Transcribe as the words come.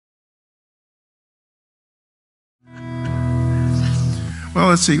Well,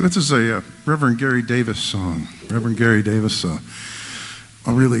 let's see. This is a Reverend Gary Davis song. Reverend Gary Davis, a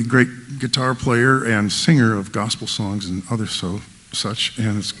really great guitar player and singer of gospel songs and other such.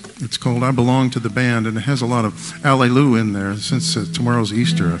 And it's called "I Belong to the Band," and it has a lot of Alleluia in there. Since tomorrow's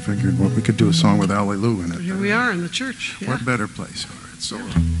Easter, I figured we could do a song with Alleluia in it. Here we are in the church. Yeah. What better place? All right, so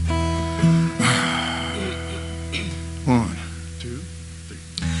 1, 2, 3.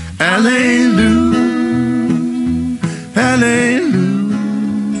 Alleluia, Alleluia.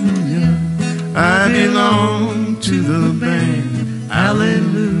 I belong to the band,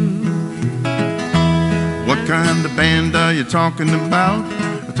 hallelujah. What kind of band are you talking about?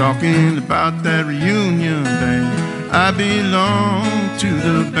 I'm talking about that reunion band. I belong to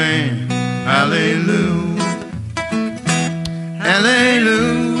the band, hallelujah.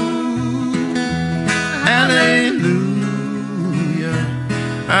 Hallelujah, hallelujah.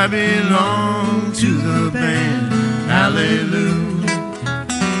 I belong to the band, hallelujah.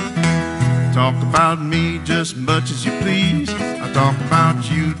 Talk about me just as much as you please. I talk about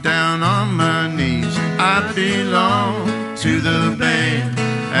you down on my knees. I belong to the band,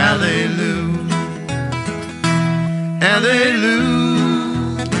 hallelujah. Hallelujah,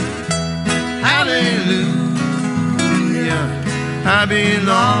 hallelujah. I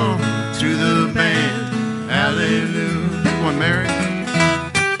belong to the band, hallelujah. Come on, Mary.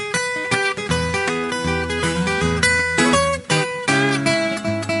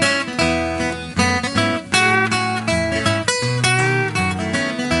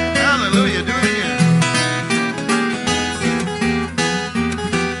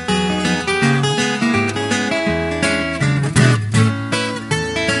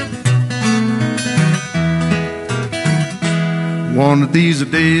 One of these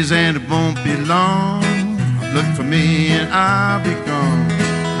days, and it won't be long, look for me and I'll be gone.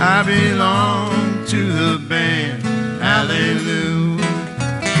 I belong to the band, hallelujah.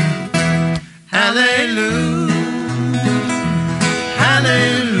 Hallelujah,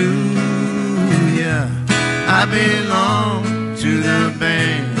 hallelujah. I belong to the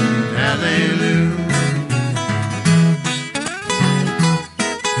band, hallelujah.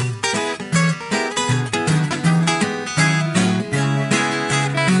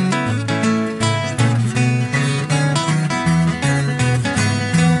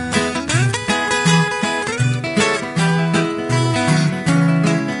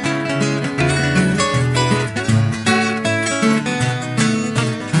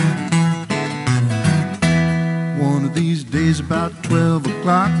 About 12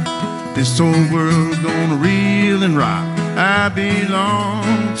 o'clock, this whole world's gonna reel and rock. I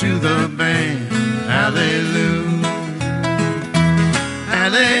belong to the band, hallelujah.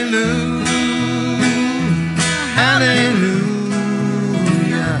 Hallelujah, hallelujah.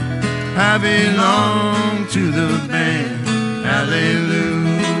 I belong to the band,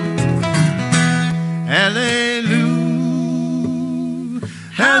 hallelujah. Hallelujah,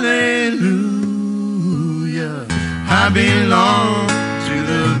 hallelujah. I belong to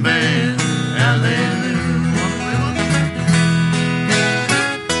the band, hallelujah.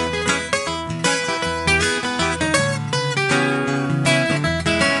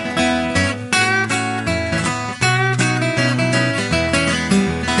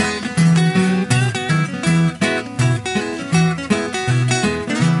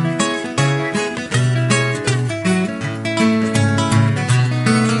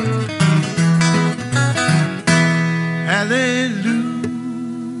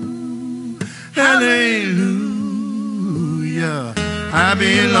 Hallelujah, I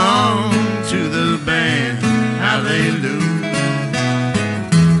belong to the band, hallelujah.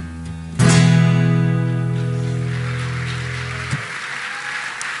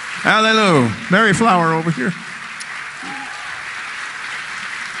 Hallelujah. Mary Flower over here.